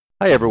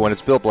Hi everyone,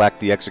 it's Bill Black,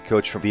 the Exit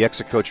Coach from the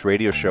Exit Coach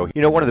Radio Show.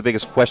 You know, one of the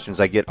biggest questions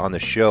I get on the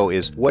show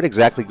is what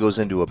exactly goes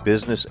into a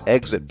business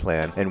exit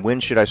plan and when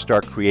should I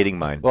start creating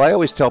mine? Well, I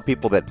always tell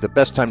people that the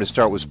best time to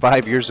start was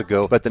 5 years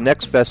ago, but the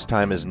next best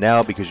time is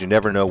now because you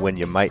never know when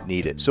you might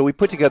need it. So we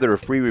put together a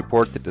free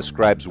report that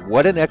describes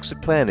what an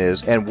exit plan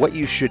is and what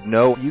you should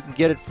know. You can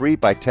get it free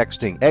by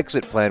texting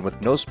exit plan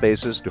with no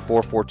spaces to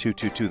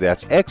 44222.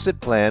 That's exit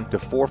plan to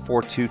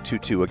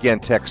 44222. Again,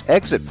 text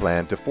exit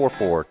plan to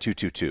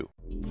 44222.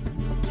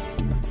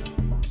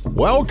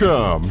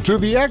 Welcome to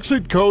the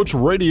Exit Coach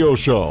Radio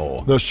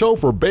Show, the show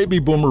for baby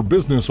boomer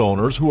business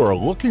owners who are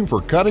looking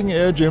for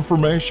cutting-edge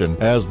information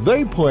as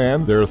they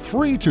plan their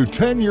 3 to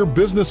 10-year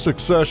business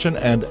succession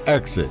and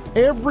exit.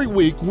 Every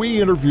week,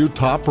 we interview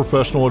top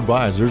professional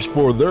advisors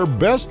for their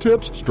best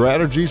tips,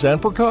 strategies,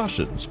 and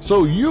precautions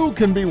so you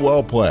can be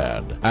well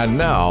planned. And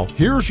now,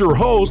 here's your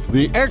host,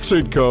 the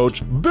Exit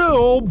Coach,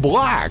 Bill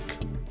Black.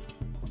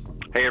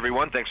 Hey,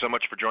 everyone. Thanks so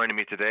much for joining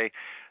me today.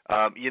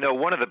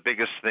 One of the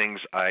biggest things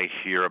I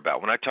hear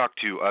about when I talk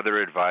to other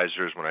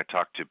advisors, when I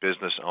talk to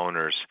business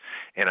owners,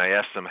 and I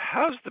ask them,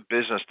 how's the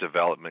business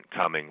development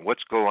coming?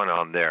 What's going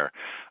on there?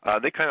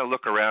 They kind of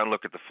look around,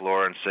 look at the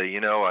floor, and say,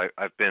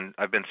 I've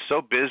been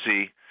so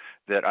busy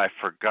that I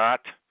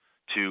forgot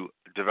to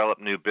develop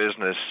new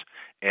business,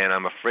 and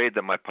I'm afraid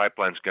that my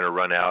pipeline's going to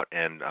run out,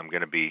 and I'm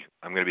going to be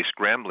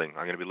scrambling.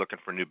 I'm going to be looking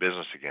for new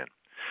business again.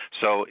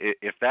 So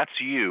if that's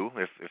you,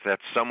 if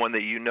that's someone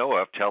that you know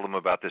of, tell them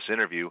about this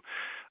interview.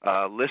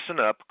 Listen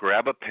up,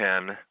 grab a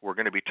pen. We're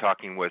going to be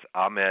talking with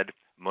Ahmed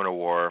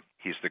Munawar.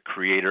 He's the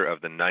creator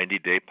of the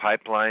 90-Day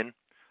Pipeline,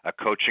 a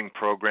coaching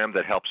program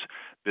that helps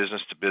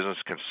business-to-business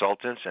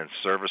consultants and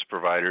service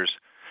providers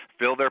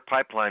fill their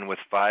pipeline with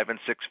 5- and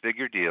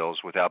 6-figure deals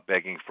without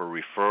begging for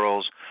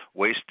referrals,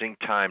 wasting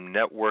time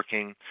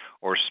networking,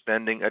 or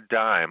spending a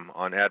dime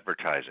on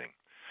advertising.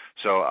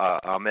 So,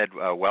 Ahmed,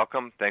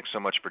 welcome. Thanks so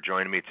much for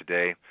joining me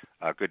today.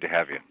 Good to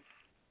have you.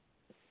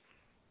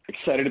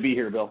 Excited to be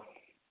here, Bill.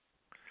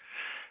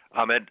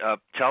 Ahmed,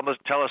 tell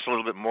us a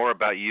little bit more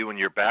about you and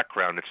your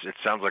background. It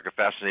sounds like a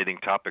fascinating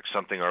topic,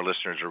 something our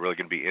listeners are really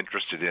going to be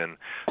interested in.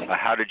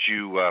 How did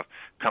you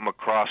come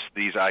across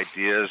these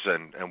ideas,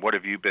 and what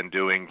have you been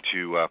doing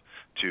to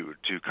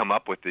come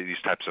up with these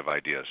types of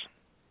ideas?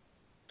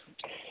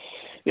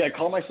 Yeah, I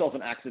call myself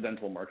an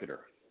accidental marketer.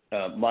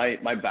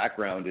 My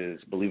background is,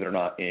 believe it or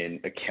not, in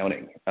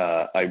accounting.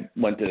 I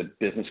went to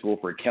business school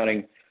for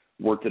accounting,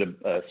 worked at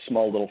a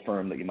small little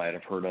firm that you might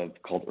have heard of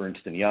called Ernst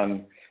 &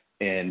 Young,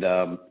 and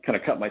kind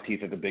of cut my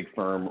teeth at the big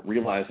firm,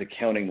 realized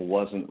accounting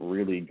wasn't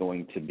really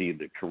going to be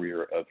the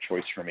career of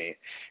choice for me.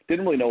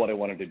 Didn't really know what I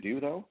wanted to do,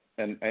 though,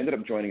 and I ended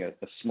up joining a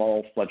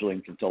small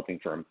fledgling consulting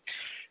firm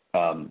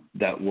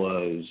that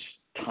was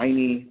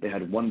tiny. They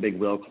had one big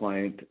whale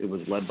client. It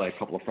was led by a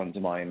couple of friends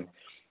of mine,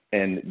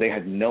 and they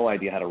had no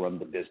idea how to run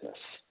the business.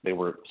 They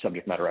were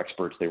subject matter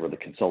experts. They were the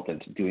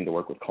consultants doing the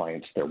work with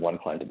clients, their one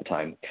client at the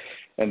time.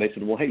 And they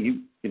said, well, hey,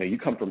 you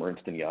come from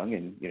Ernst & Young,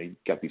 and you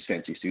got these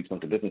fancy suits,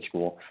 went to business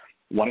school.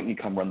 Why don't you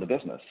come run the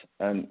business?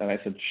 And I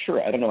said,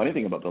 sure, I don't know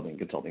anything about building a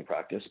consulting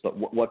practice, but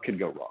what could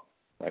go wrong,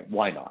 right?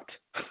 Why not?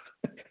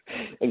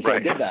 And so I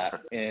did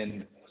that,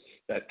 and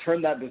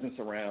turned that business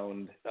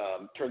around,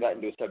 turned that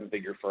into a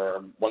 7-figure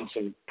firm, won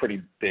some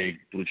pretty big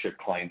blue chip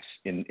clients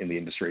in the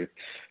industry.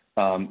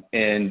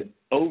 And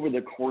over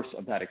the course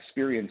of that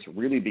experience,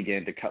 really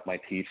began to cut my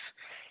teeth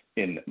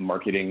in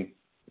marketing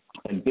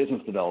and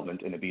business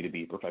development in a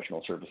B2B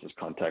professional services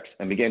context,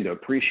 and began to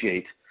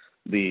appreciate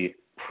the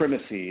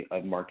primacy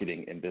of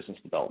marketing and business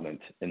development,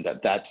 and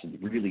that's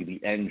really the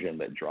engine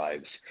that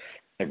drives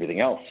everything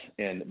else.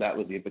 And that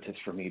was the impetus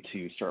for me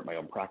to start my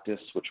own practice,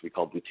 which we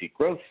call Boutique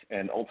Growth,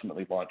 and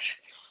ultimately launch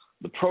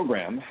the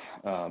program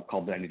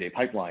called the 90-Day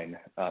Pipeline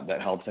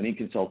that helps any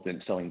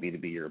consultant selling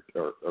B2B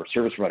or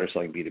service provider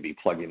selling B2B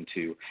plug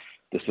into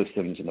the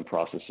systems and the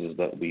processes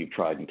that we've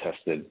tried and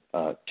tested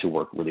to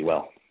work really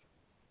well.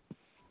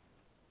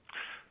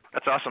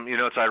 That's awesome.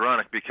 It's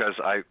ironic because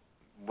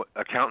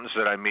accountants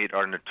that I meet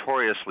are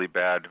notoriously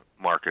bad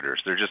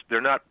marketers.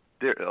 They're not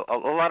a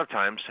lot of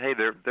times, hey,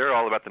 they're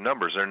all about the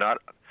numbers. They're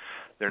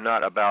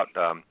not about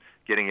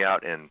getting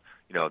out and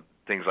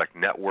things like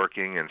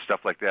networking and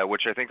stuff like that,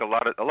 which I think a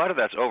lot of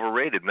that's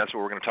overrated, and that's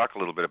what we're going to talk a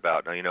little bit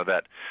about.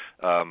 That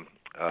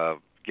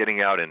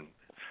getting out and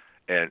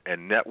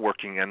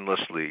networking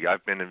endlessly.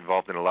 I've been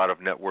involved in a lot of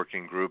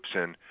networking groups,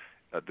 and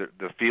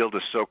the field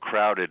is so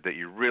crowded that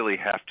you really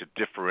have to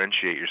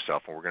differentiate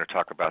yourself, and we're going to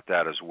talk about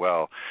that as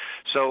well.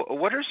 So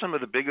what are some of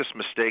the biggest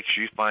mistakes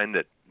you find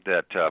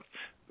that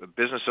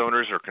business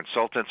owners or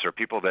consultants or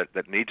people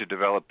that need to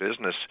develop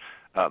business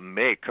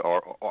make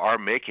or are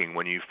making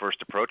when you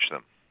first approach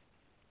them?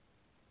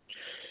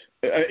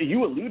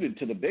 You alluded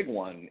to the big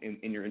one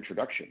in your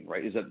introduction,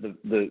 right? Is that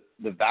the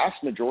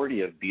vast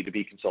majority of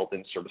B2B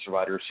consultants, service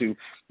providers who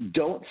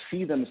don't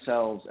see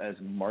themselves as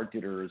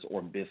marketers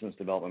or business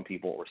development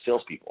people or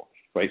salespeople,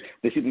 right?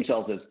 They see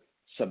themselves as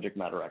subject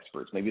matter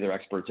experts. Maybe they're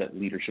experts at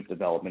leadership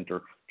development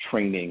or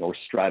training or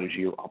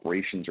strategy or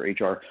operations or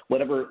HR,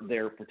 whatever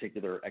their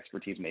particular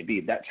expertise may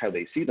be. That's how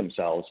they see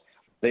themselves.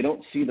 They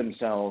don't see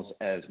themselves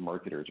as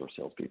marketers or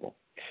salespeople.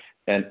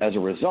 And as a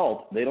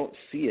result, they don't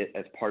see it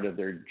as part of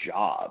their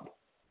job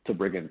to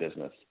bring in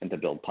business and to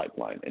build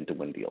pipeline and to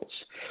win deals.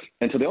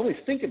 And so they only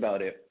think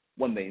about it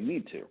when they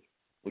need to,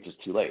 which is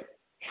too late.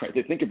 Right?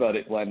 They think about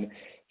it when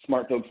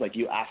smart folks like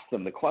you ask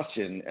them the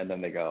question, and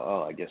then they go,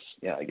 oh, I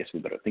guess we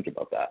better think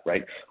about that,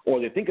 right? Or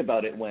they think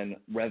about it when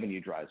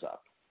revenue dries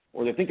up,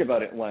 or they think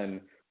about it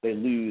when they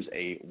lose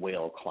a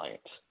whale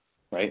client,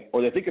 right?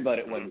 Or they think about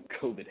it when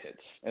COVID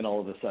hits, and all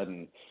of a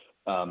sudden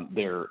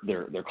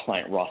their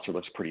client roster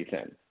looks pretty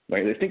thin,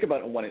 right? They think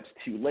about it when it's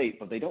too late,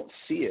 but they don't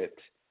see it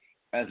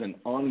as an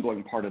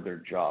ongoing part of their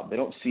job. They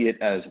don't see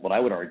it as what I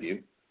would argue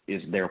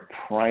is their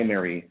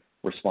primary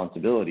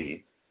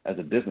responsibility as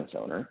a business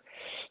owner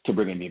to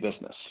bring in new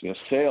business.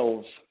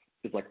 Sales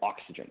is like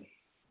oxygen,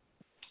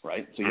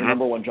 right? So your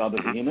number one job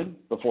as a human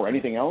before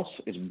anything else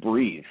is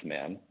breathe,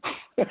 man.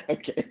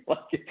 Okay,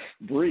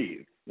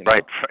 breathe.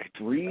 Right.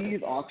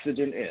 Breathe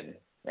oxygen in,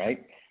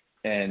 right?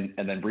 And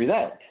then breathe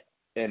out.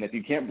 And if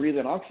you can't breathe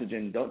in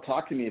oxygen, don't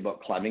talk to me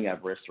about climbing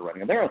Everest or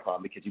running a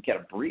marathon because you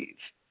can't breathe.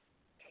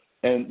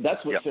 And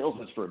that's what sales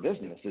is for a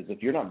business, is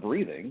if you're not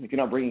breathing, if you're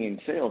not bringing in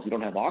sales, you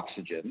don't have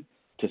oxygen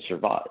to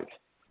survive.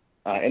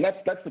 And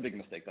that's the big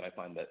mistake that I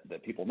find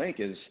that people make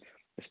is,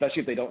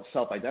 especially if they don't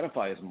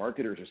self-identify as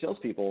marketers or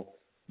salespeople,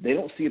 they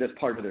don't see it as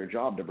part of their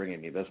job to bring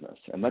in new business.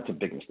 And that's a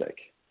big mistake.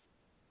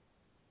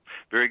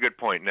 Very good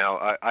point.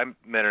 Now, I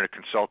met a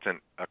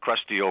consultant, a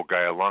crusty old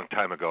guy a long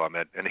time ago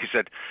and he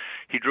said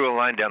he drew a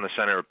line down the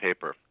center of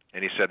paper,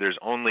 and he said there's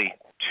only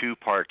two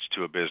parts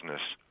to a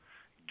business,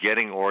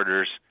 getting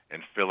orders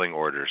and filling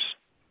orders,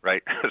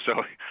 right? So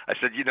I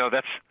said,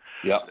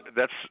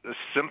 that's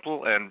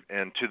simple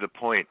and to the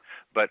point,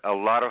 but a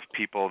lot of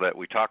people that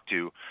we talk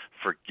to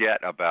forget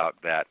about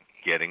that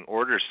getting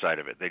orders side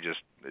of it. They just,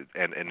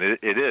 and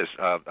it is.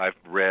 I've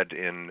read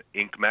in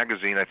Inc.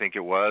 magazine, I think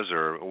it was,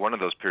 or one of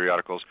those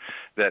periodicals,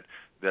 that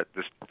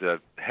the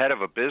head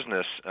of a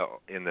business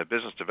in the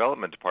business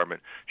development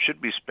department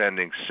should be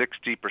spending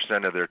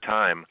 60% of their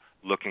time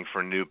looking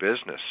for new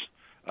business.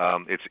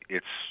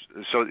 It's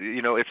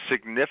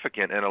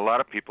significant, and a lot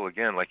of people,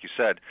 again, like you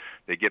said,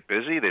 they get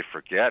busy, they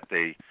forget,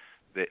 they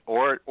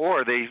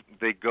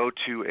go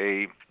to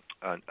a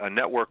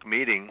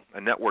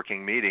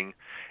networking meeting,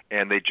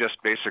 and they just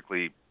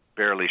basically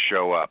barely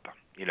show up,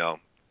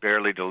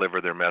 barely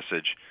deliver their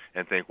message,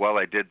 and think, well,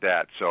 I did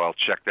that, so I'll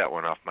check that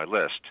one off my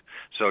list.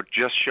 So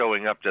just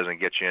showing up doesn't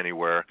get you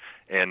anywhere,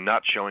 and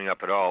not showing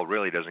up at all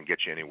really doesn't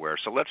get you anywhere.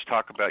 So let's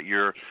talk about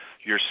your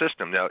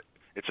system now.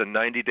 It's a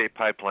 90-day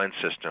pipeline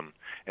system,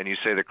 and you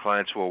say the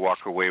clients will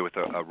walk away with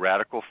a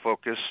radical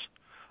focus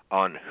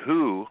on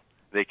who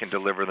they can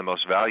deliver the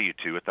most value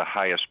to at the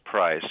highest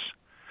price,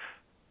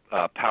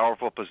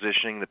 powerful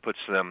positioning that puts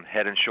them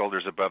head and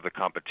shoulders above the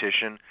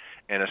competition,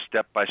 and a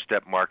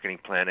step-by-step marketing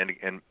plan,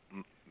 and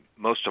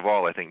most of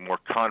all, I think, more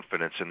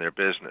confidence in their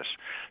business.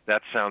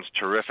 That sounds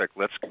terrific.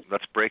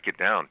 Let's break it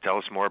down. Tell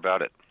us more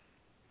about it.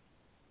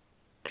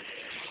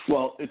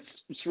 Well,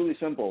 it's really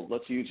simple.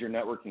 Let's use your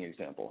networking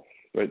example.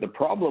 Right. The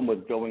problem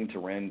with going to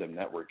random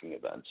networking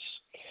events,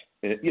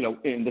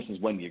 and this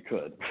is when you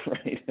could,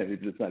 right?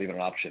 It's not even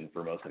an option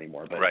for most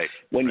anymore. But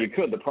when you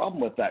could, the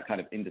problem with that kind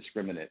of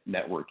indiscriminate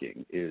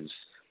networking is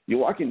you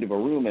walk into a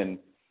room and,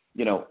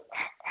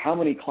 how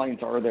many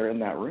clients are there in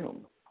that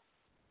room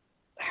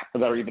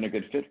that are even a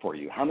good fit for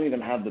you? How many of them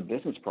have the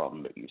business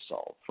problem that you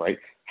solve, right?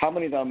 How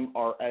many of them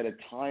are at a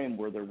time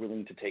where they're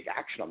willing to take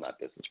action on that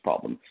business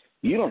problem?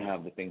 You don't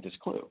have the faintest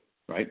clue,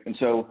 right? And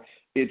so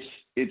it's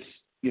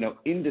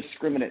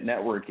indiscriminate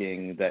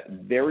networking that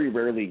very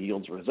rarely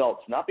yields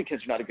results, not because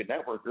you're not a good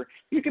networker.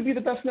 You could be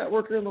the best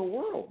networker in the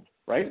world,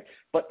 right?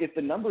 But if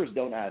the numbers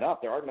don't add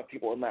up, there aren't enough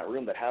people in that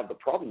room that have the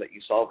problem that you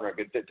solve and are a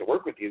good fit to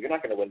work with you, you're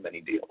not going to win many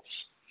deals.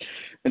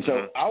 And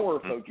so our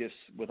focus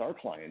with our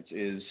clients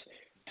is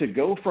to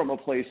go from a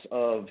place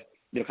of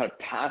kind of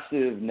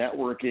passive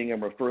networking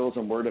and referrals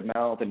and word of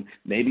mouth, and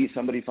maybe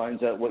somebody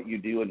finds out what you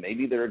do, and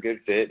maybe they're a good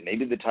fit,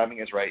 maybe the timing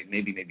is right,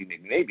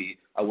 maybe,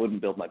 I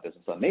wouldn't build my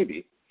business on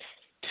maybe,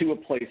 to a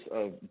place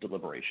of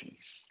deliberation,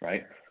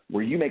 right,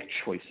 where you make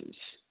choices,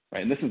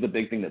 right? And this is the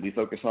big thing that we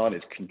focus on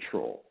is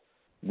control.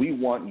 We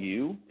want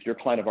you, if you're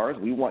a client of ours,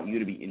 we want you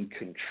to be in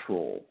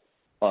control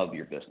of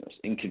your business,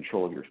 in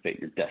control of your fate,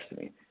 your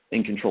destiny,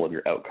 in control of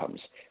your outcomes,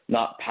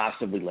 not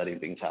passively letting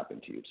things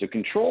happen to you. So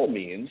control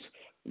means,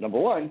 number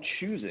one,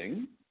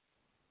 choosing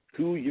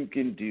who you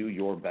can do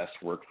your best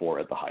work for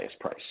at the highest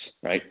price,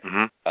 right?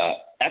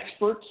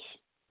 Experts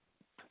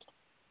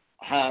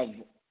have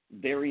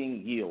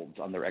varying yields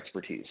on their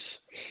expertise,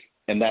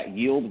 and that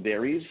yield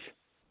varies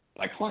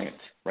by client,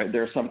 right?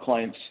 There are some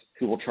clients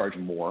who will charge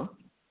more,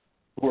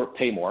 who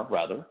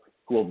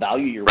will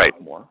value your work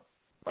more,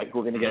 right? Who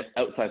are going to get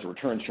outsized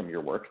returns from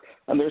your work,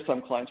 and there are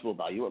some clients who will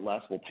value it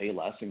less, will pay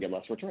less, and get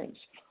less returns.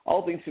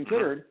 All things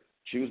considered,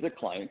 choose the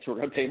clients who are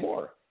going to pay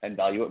more, and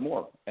value it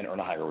more and earn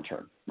a higher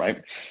return, right?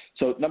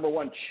 So number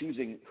one,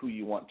 choosing who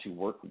you want to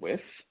work with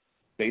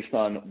based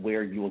on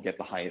where you will get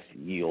the highest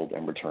yield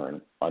and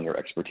return on your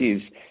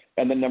expertise.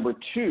 And then number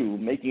two,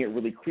 making it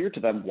really clear to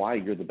them why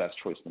you're the best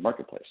choice in the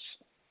marketplace.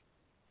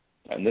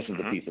 And this is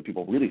the piece that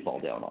people really fall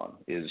down on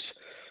is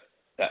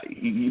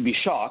you'd be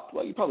shocked.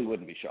 Well, you probably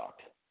wouldn't be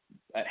shocked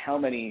at how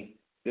many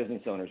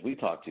business owners we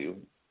talk to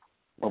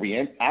where we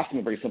ask them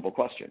a very simple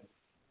question.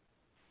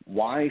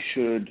 Why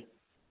should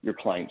your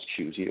clients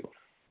choose you?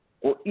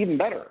 Or even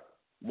better,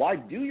 why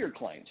do your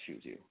clients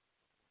choose you?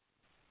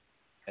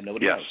 And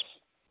nobody knows.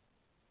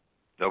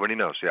 Nobody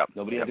knows, yeah.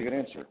 Nobody has a good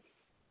answer,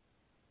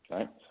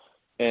 right?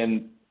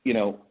 And,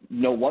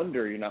 no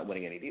wonder you're not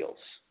winning any deals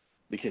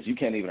because you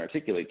can't even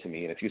articulate to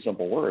me in a few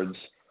simple words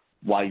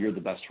why you're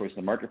the best choice in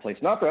the marketplace.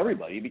 Not for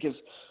everybody because,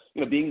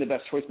 being the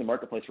best choice in the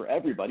marketplace for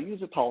everybody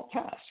is a tall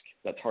task.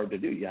 That's hard to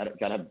do. You got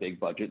to have big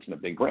budgets and a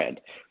big brand.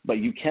 But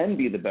you can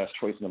be the best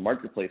choice in the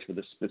marketplace for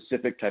the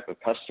specific type of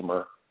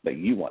customer that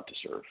you want to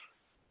serve.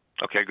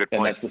 Okay, good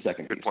point. And that's the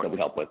second piece that we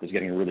help with is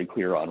getting really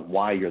clear on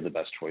why you're the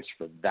best choice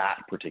for that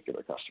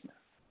particular customer.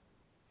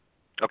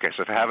 Okay,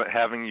 so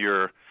having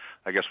your,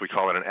 I guess we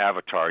call it an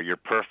avatar, your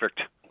perfect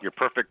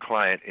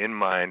client in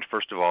mind,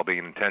 first of all,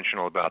 being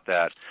intentional about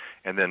that,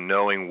 and then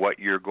knowing what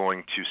you're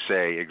going to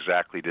say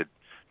exactly to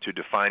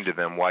define to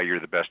them why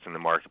you're the best in the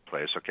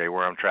marketplace. Okay,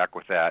 we're on track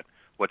with that.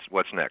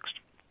 What's next?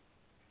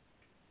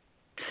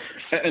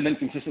 And then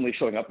consistently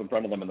showing up in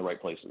front of them in the right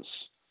places,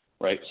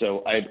 right?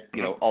 So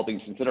all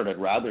things considered,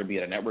 I'd rather be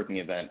at a networking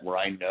event where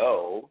I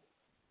know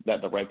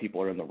that the right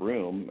people are in the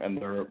room and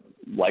they're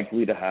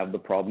likely to have the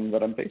problem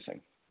that I'm facing.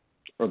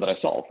 Or that I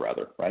solve,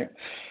 rather, right?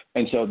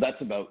 And so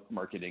that's about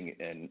marketing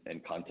and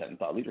content and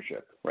thought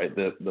leadership, right?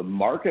 The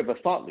mark of a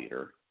thought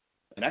leader,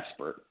 an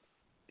expert,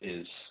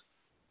 is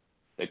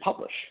they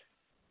publish.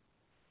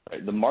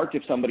 Right? The mark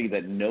of somebody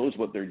that knows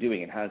what they're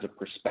doing and has a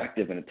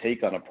perspective and a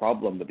take on a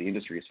problem that the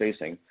industry is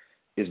facing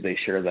is they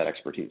share that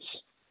expertise.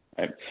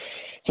 Right?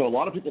 So a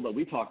lot of people that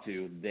we talk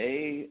to,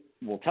 they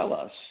will tell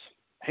us,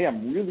 hey,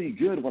 I'm really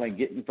good when I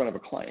get in front of a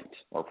client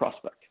or a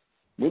prospect.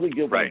 Really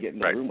good when I get in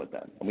the room with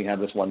them. And we have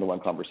this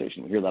one-to-one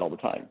conversation. We hear that all the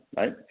time,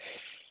 right?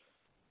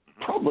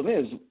 Problem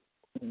is,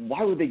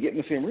 why would they get in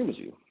the same room as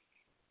you?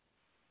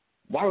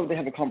 Why would they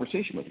have a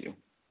conversation with you?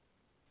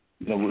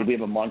 We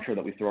have a mantra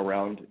that we throw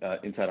around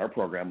inside our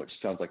program, which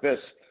sounds like this.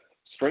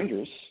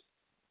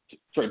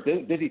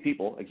 Busy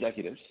people,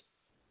 executives,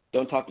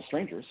 don't talk to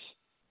strangers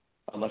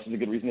unless there's a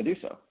good reason to do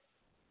so.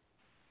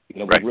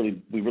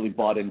 We really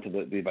bought into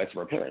the advice of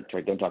our parents,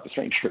 right? Don't talk to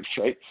strangers,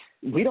 right?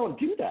 We don't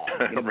do that.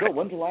 Bill,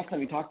 when's the last time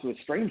you talked to a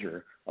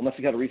stranger unless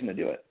you got a reason to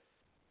do it?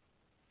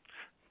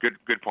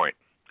 Good point.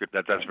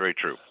 That's very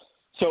true.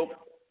 So,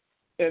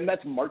 and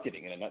that's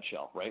marketing in a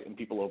nutshell, right? And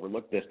people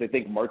overlook this. They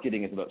think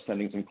marketing is about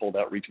sending some cold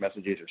outreach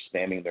messages or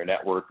spamming their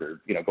network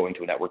or, going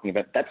to a networking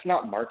event. That's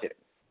not marketing.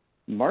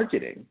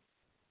 Marketing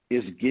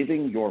is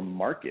giving your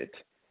market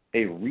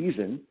a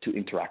reason to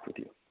interact with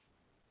you.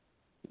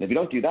 And if you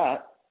don't do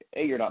that,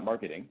 A, you're not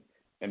marketing,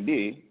 and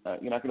B,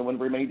 you're not going to win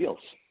very many deals.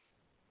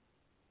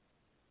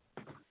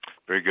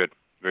 Very good.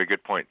 Very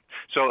good point.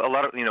 So a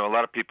lot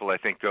of people I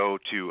think go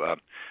to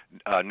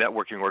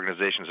networking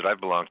organizations that I've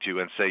belonged to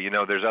and say,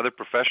 there's other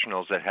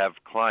professionals that have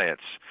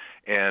clients,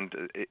 and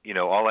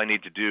all I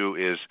need to do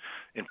is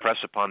impress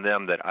upon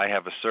them that I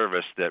have a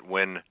service that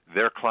when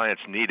their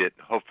clients need it,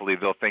 hopefully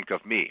they'll think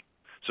of me.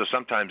 So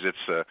sometimes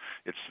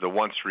it's the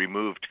once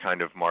removed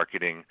kind of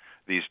marketing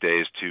these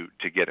days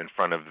to get in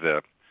front of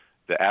the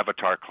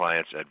avatar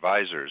clients,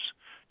 advisors.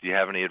 Do you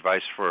have any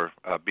advice for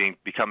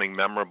becoming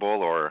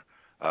memorable or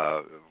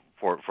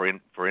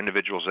for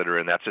individuals that are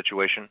in that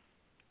situation?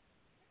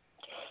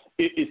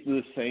 It's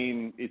the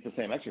same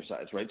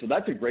exercise, right? So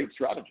that's a great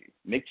strategy.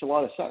 Makes a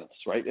lot of sense,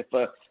 right? If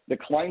the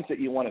clients that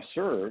you want to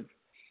serve,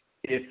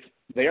 if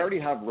they already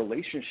have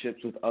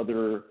relationships with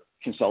other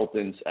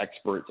consultants,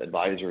 experts,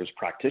 advisors,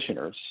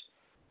 practitioners,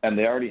 and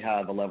they already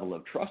have a level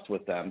of trust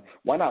with them,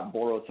 why not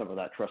borrow some of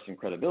that trust and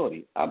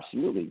credibility?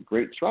 Absolutely.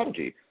 Great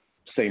strategy.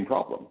 Same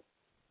problem.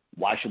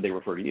 Why should they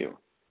refer to you?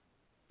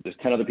 There's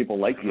 10 other people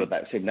like you at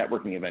that same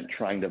networking event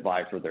trying to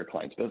vie for their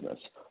client's business.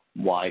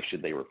 Why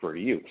should they refer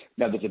to you?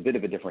 Now, there's a bit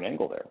of a different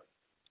angle there,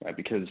 right?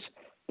 Because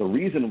the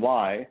reason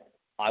why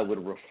I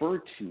would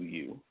refer to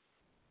you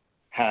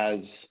has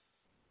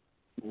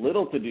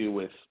little to do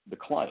with the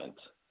client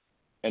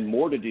and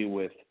more to do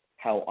with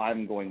how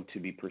I'm going to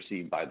be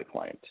perceived by the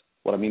client.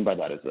 What I mean by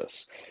that is this.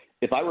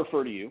 If I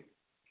refer to you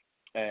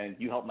and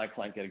you help my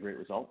client get a great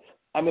result,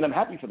 I'm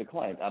happy for the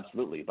client,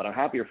 absolutely, but I'm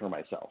happier for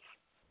myself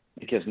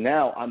because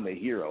now I'm the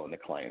hero in the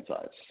client's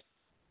eyes,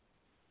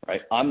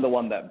 right? I'm the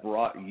one that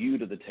brought you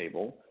to the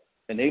table,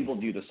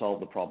 enabled you to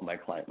solve the problem my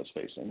client was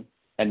facing,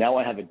 and now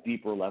I have a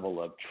deeper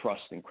level of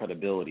trust and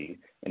credibility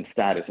and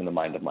status in the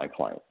mind of my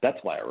client. That's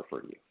why I refer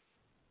to you.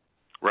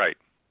 Right.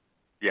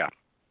 Yeah,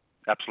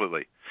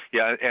 absolutely.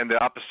 Yeah, and the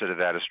opposite of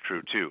that is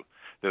true too.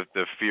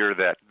 The fear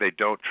that they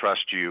don't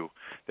trust you,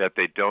 that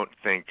they don't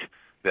think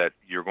that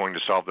you're going to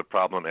solve the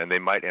problem, and they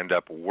might end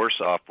up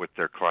worse off with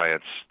their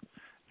clients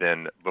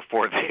than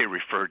before they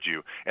referred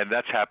you. And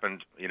that's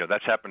happened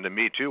to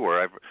me too,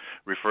 where I've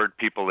referred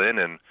people in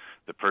and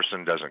the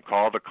person doesn't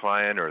call the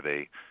client, or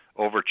they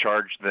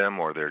overcharge them,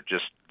 or they're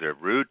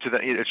rude to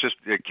them.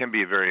 It can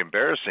be very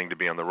embarrassing to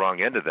be on the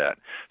wrong end of that.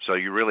 So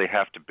you really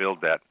have to build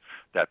that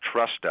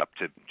trust up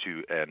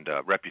and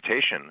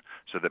reputation,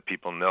 so that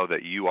people know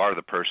that you are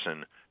the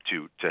person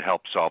to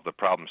help solve the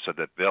problem, so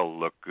that they'll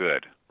look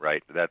good,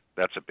 right?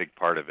 That's a big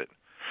part of it.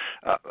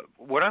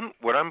 What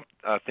I'm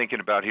thinking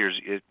about here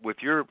is with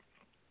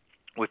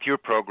your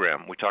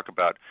program, we talk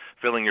about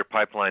filling your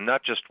pipeline,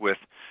 not just with,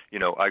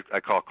 I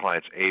call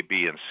clients A,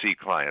 B, and C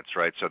clients,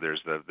 right? So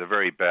there's the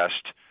very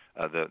best,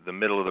 the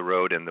middle of the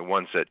road, and the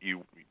ones that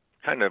you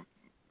kind of,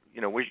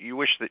 you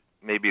wish that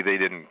maybe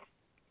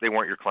they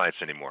weren't your clients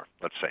anymore,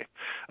 let's say.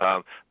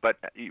 But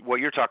what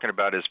you're talking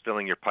about is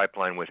filling your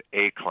pipeline with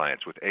A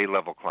clients, with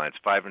A-level clients,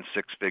 5- and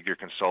 6-figure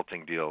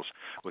consulting deals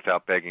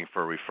without begging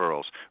for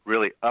referrals,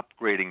 really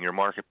upgrading your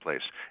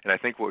marketplace. And I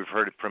think what we've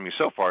heard from you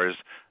so far is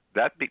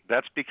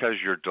that's because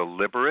you're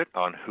deliberate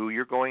on who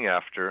you're going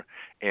after,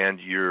 and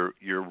you're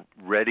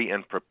ready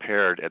and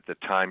prepared at the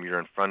time you're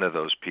in front of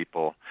those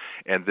people.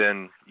 And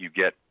then you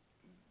get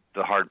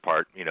the hard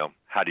part,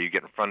 how do you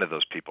get in front of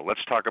those people?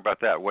 Let's talk about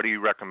that. What do you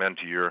recommend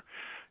to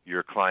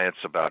your clients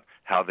about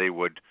how they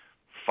would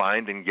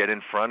find and get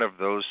in front of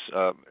those,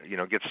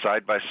 get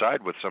side by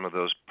side with some of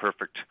those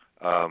perfect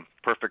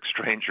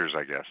strangers,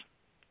 I guess?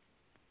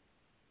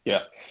 Yeah.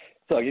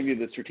 So I'll give you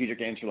the strategic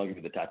answer, and I'll give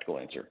you the tactical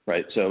answer,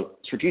 right? So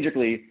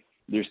strategically,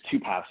 there's two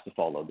paths to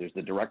follow. There's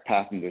the direct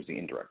path and there's the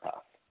indirect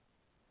path.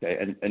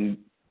 Okay, and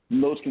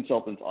most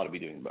consultants ought to be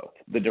doing both.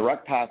 The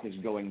direct path is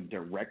going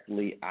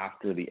directly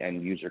after the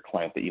end user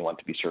client that you want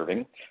to be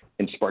serving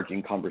and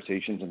sparking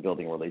conversations and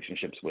building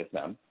relationships with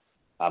them.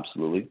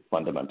 Absolutely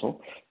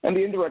fundamental. And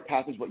the indirect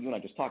path is what you and I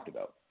just talked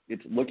about.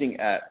 It's looking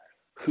at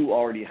who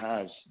already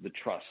has the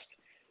trust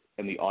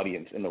and the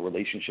audience and the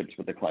relationships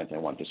with the clients I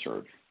want to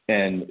serve.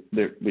 And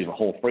there's a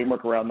whole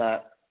framework around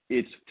that.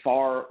 It's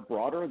far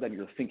broader than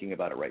you're thinking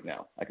about it right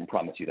now. I can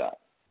promise you that,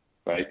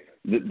 right?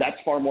 That's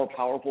far more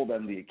powerful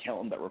than the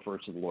accountant that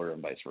refers to the lawyer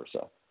and vice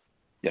versa.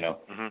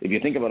 If you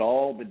think about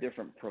all the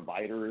different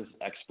providers,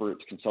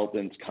 experts,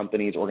 consultants,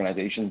 companies,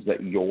 organizations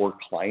that your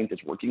client is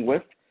working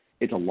with,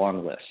 it's a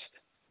long list.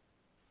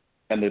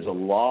 And there's a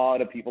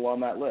lot of people on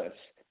that list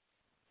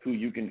who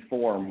you can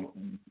form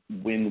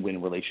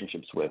win-win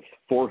relationships with,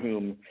 for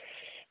whom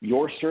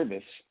your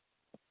service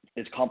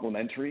is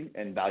complementary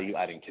and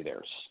value-adding to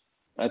theirs.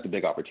 That's a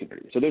big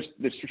opportunity. So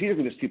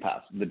strategically, there's two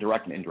paths, the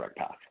direct and indirect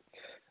path.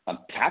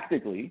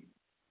 Tactically,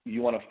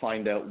 you want to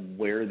find out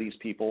where these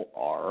people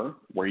are,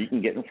 where you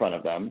can get in front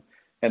of them,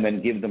 and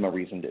then give them a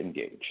reason to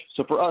engage.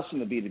 So for us in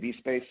the B2B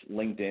space,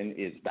 LinkedIn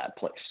is that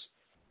place,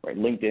 right?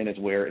 LinkedIn is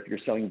where, if you're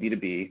selling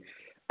B2B,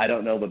 I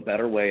don't know the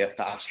better way, a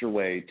faster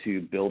way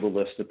to build a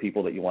list of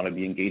people that you want to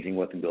be engaging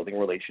with and building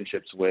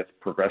relationships with,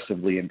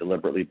 progressively and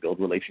deliberately build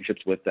relationships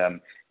with them,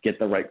 get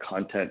the right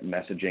content,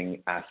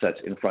 messaging, assets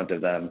in front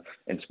of them,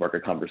 and spark a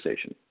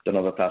conversation. Don't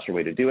know the faster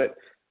way to do it,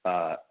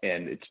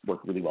 and it's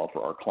worked really well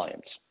for our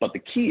clients. But the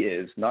key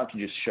is not to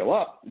just show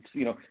up. It's,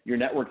 your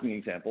networking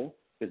example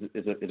is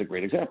a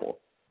great example.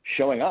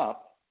 Showing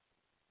up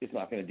is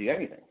not going to do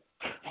anything.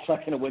 It's not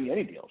going to win you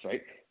any deals,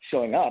 right?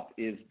 Showing up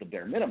is the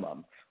bare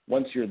minimum.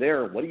 Once you're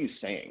there, what are you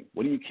saying?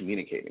 What are you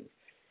communicating?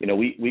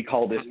 We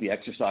call this the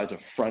exercise of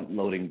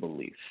front-loading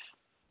belief,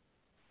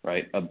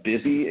 right? A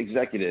busy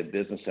executive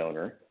business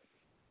owner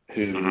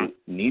who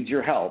needs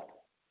your help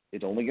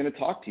is only going to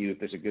talk to you if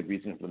there's a good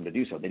reason for them to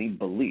do so. They need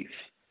belief.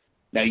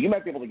 Now, you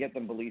might be able to get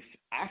them belief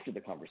after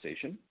the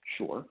conversation,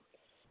 sure,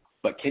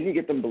 but can you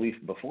get them belief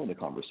before the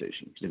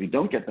conversation? Because if you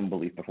don't get them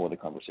belief before the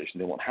conversation,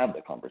 they won't have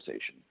the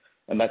conversation.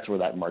 And that's where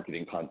that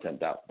marketing content,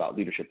 that about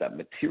leadership, that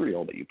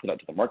material that you put out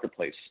to the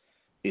marketplace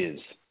is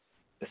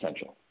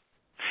essential.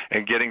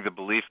 And getting the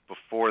belief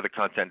before the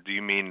content, do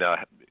you mean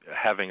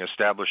having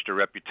established a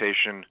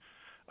reputation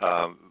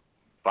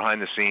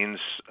behind the scenes?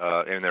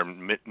 And there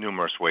are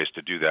numerous ways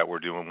to do that. We're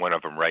doing one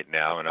of them right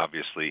now, and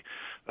obviously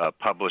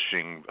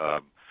publishing,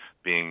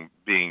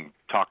 being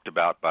talked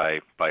about by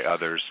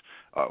others.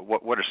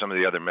 What are some of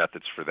the other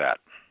methods for that?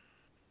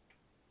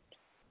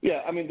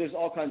 Yeah, I mean, there's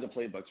all kinds of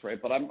playbooks,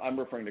 right? But I'm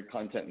referring to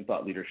content and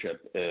thought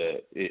leadership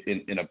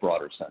in a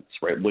broader sense,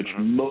 right? Which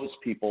most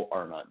people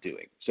are not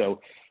doing. So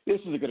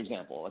this is a good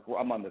example. Like,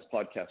 I'm on this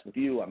podcast with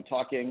you. I'm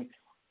talking.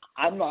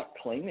 I'm not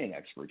claiming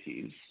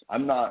expertise.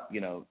 I'm not,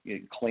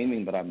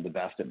 claiming that I'm the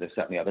best at this,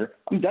 that, and the other.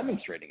 I'm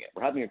demonstrating it.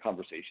 We're having a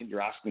conversation.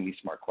 You're asking me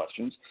smart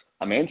questions.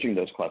 I'm answering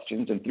those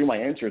questions, and through my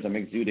answers, I'm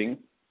exuding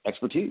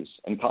expertise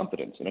and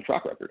confidence and a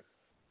track record.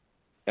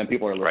 And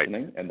people are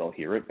listening, and they'll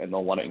hear it, and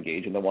they'll want to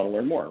engage, and they'll want to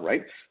learn more,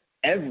 right?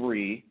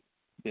 Every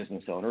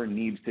business owner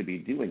needs to be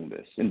doing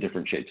this in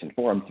different shapes and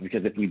forms,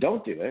 because if we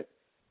don't do it,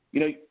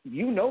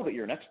 you know that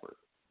you're an expert.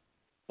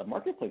 The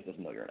marketplace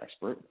doesn't know you're an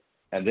expert,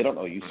 and they don't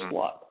know you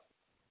squat,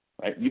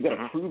 right? You've got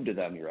to prove to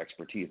them your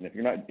expertise. And if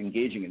you're not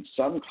engaging in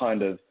some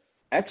kind of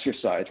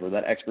exercise where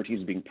that expertise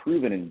is being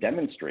proven and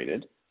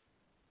demonstrated,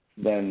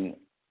 then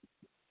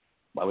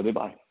why would they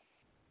buy?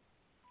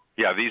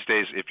 Yeah, these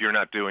days, if you're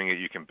not doing it,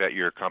 you can bet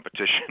your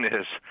competition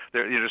is.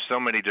 There's so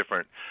many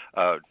different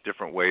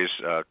ways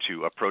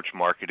to approach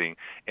marketing.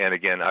 And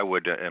again, I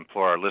would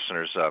implore our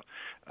listeners,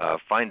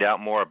 find out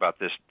more about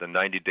the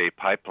 90-day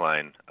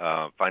pipeline,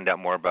 find out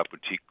more about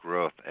boutique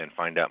growth, and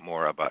find out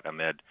more about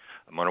Ahmed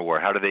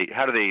Munawar. How do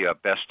they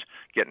best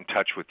get in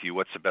touch with you?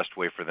 What's the best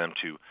way for them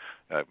to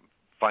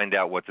find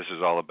out what this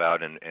is all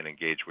about and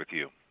engage with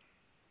you?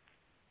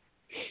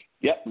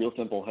 Yeah, real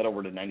simple. Head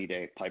over to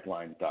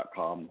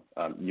 90daypipeline.com.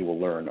 You will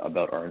learn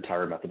about our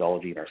entire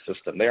methodology and our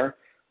system there.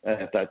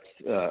 And if that's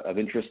of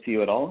interest to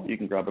you at all, you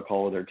can grab a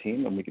call with our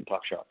team and we can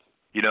talk shop.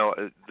 You know,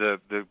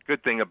 the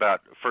good thing about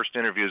first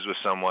interviews with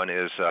someone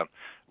is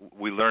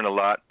we learn a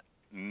lot,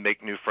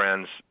 make new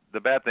friends. The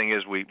bad thing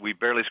is we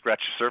barely scratch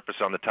the surface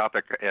on the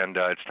topic, and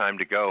it's time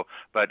to go.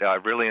 But I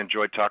really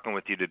enjoyed talking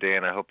with you today,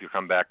 and I hope you'll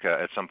come back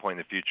at some point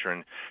in the future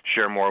and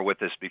share more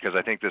with us, because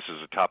I think this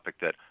is a topic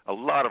that a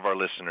lot of our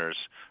listeners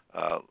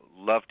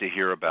love to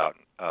hear about,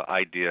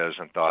 ideas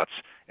and thoughts.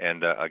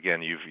 And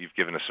again, you've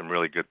given us some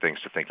really good things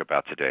to think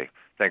about today.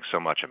 Thanks so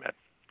much, Ahmed.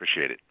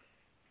 Appreciate it.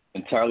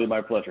 Entirely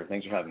my pleasure.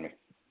 Thanks for having me.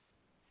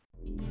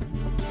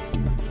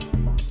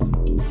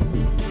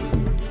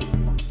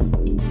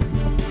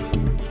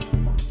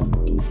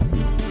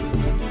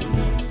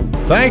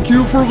 Thank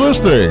you for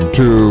listening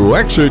to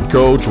Exit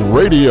Coach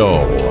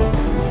Radio.